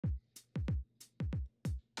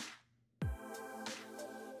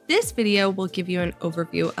This video will give you an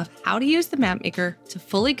overview of how to use the Mapmaker to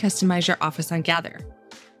fully customize your office on Gather.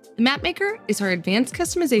 The Mapmaker is our advanced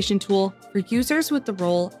customization tool for users with the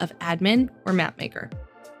role of admin or Mapmaker.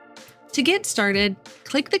 To get started,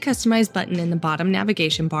 click the Customize button in the bottom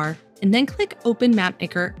navigation bar and then click Open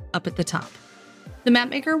Mapmaker up at the top. The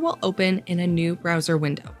Mapmaker will open in a new browser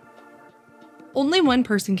window. Only one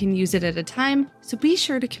person can use it at a time, so be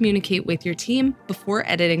sure to communicate with your team before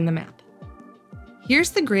editing the map.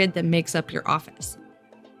 Here's the grid that makes up your office.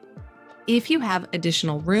 If you have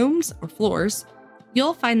additional rooms or floors,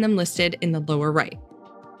 you'll find them listed in the lower right.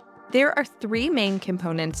 There are three main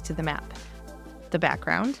components to the map: the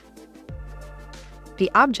background, the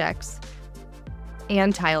objects,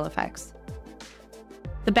 and tile effects.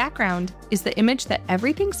 The background is the image that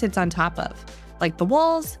everything sits on top of, like the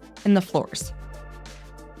walls and the floors.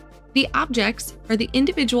 The objects are the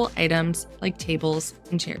individual items like tables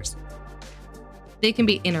and chairs. They can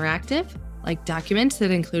be interactive, like documents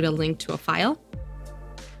that include a link to a file,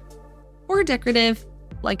 or decorative,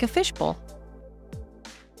 like a fishbowl.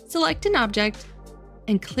 Select an object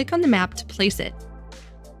and click on the map to place it.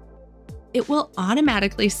 It will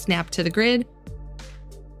automatically snap to the grid,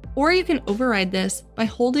 or you can override this by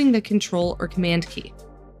holding the Control or Command key.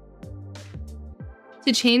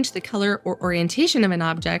 To change the color or orientation of an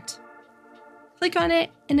object, click on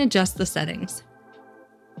it and adjust the settings.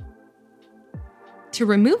 To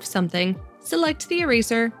remove something, select the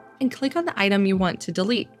eraser and click on the item you want to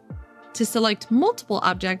delete. To select multiple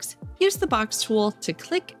objects, use the box tool to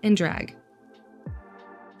click and drag.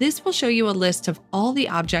 This will show you a list of all the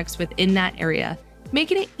objects within that area,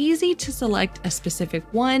 making it easy to select a specific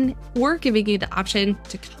one or giving you the option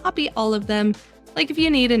to copy all of them, like if you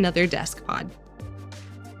need another desk pod.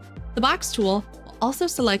 The box tool will also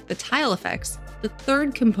select the tile effects, the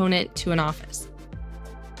third component to an office.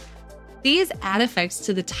 These add effects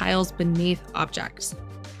to the tiles beneath objects.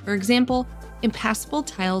 For example, impassable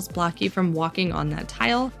tiles block you from walking on that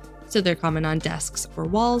tile, so they're common on desks or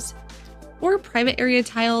walls, or private area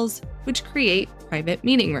tiles, which create private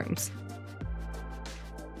meeting rooms.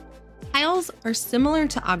 Tiles are similar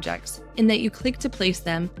to objects in that you click to place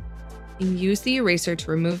them and use the eraser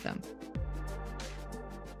to remove them.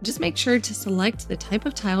 Just make sure to select the type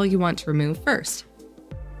of tile you want to remove first.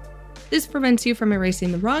 This prevents you from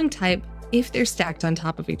erasing the wrong type if they're stacked on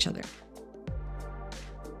top of each other.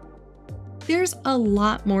 There's a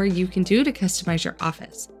lot more you can do to customize your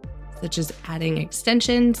office, such as adding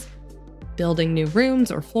extensions, building new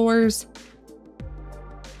rooms or floors,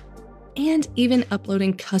 and even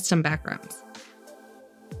uploading custom backgrounds.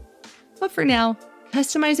 But for now,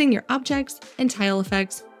 customizing your objects and tile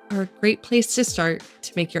effects are a great place to start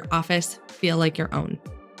to make your office feel like your own.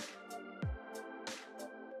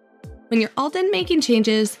 When you're all done making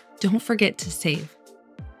changes, don't forget to save.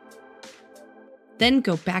 Then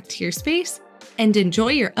go back to your space and enjoy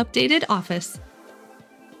your updated office.